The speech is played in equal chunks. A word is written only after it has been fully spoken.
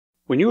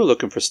When you are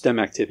looking for STEM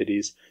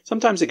activities,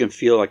 sometimes it can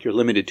feel like you're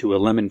limited to a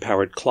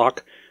lemon-powered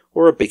clock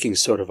or a baking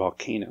soda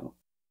volcano.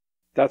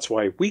 That's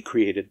why we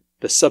created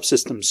the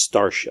Subsystems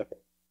Starship.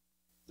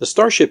 The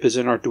Starship is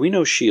an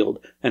Arduino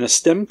shield and a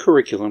STEM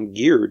curriculum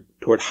geared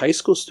toward high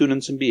school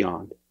students and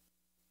beyond.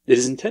 It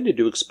is intended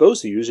to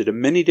expose the user to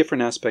many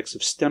different aspects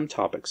of STEM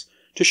topics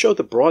to show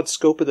the broad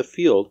scope of the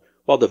field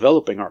while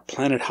developing our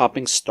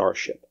planet-hopping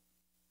starship.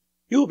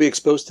 You will be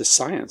exposed to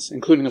science,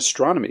 including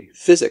astronomy,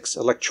 physics,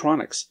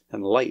 electronics,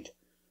 and light.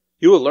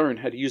 You will learn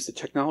how to use the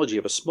technology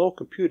of a small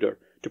computer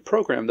to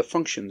program the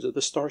functions of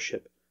the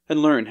starship and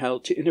learn how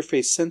to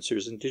interface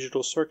sensors and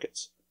digital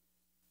circuits.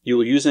 You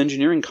will use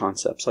engineering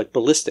concepts like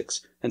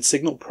ballistics and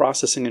signal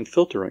processing and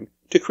filtering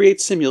to create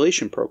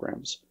simulation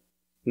programs.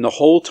 And the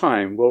whole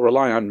time we'll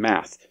rely on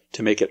math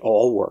to make it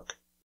all work.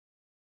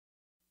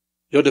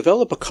 You'll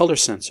develop a color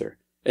sensor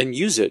and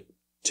use it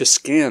to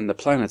scan the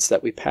planets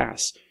that we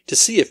pass to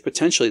see if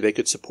potentially they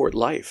could support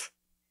life.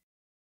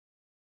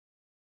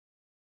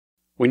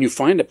 When you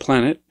find a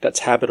planet that's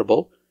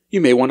habitable,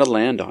 you may want to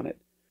land on it.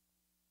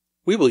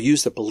 We will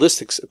use the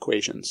ballistics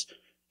equations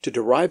to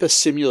derive a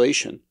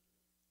simulation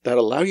that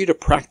allow you to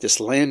practice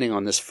landing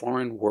on this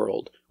foreign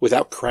world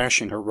without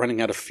crashing or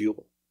running out of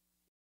fuel.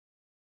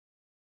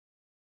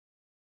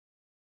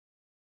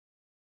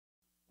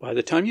 By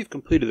the time you've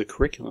completed the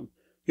curriculum,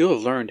 you'll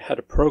have learned how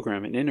to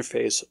program and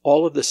interface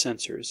all of the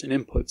sensors and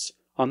inputs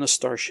on the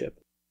Starship.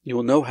 You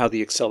will know how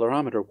the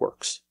accelerometer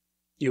works.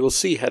 You will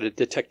see how to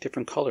detect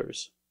different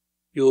colors.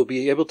 You will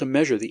be able to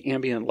measure the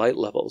ambient light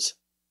levels.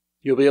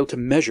 You'll be able to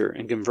measure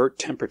and convert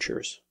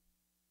temperatures.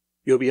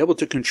 You'll be able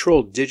to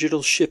control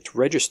digital shift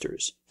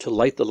registers to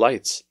light the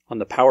lights on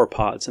the power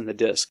pods and the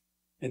disk.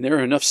 And there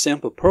are enough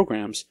sample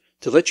programs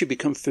to let you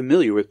become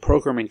familiar with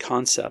programming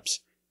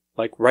concepts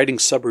like writing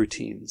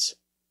subroutines,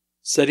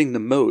 setting the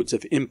modes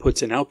of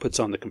inputs and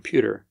outputs on the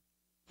computer,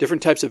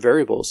 different types of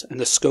variables and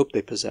the scope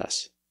they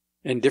possess,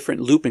 and different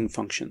looping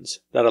functions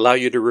that allow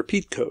you to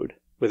repeat code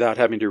without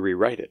having to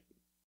rewrite it.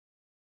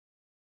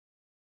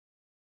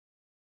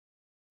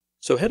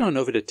 So head on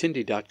over to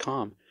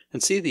Tindy.com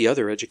and see the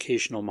other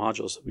educational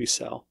modules that we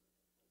sell.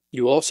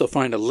 You will also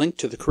find a link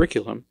to the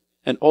curriculum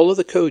and all of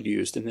the code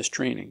used in this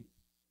training.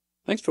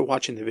 Thanks for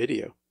watching the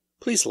video.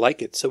 Please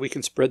like it so we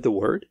can spread the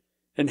word,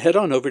 and head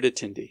on over to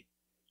Tindy.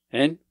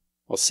 And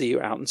I'll see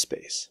you out in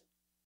space.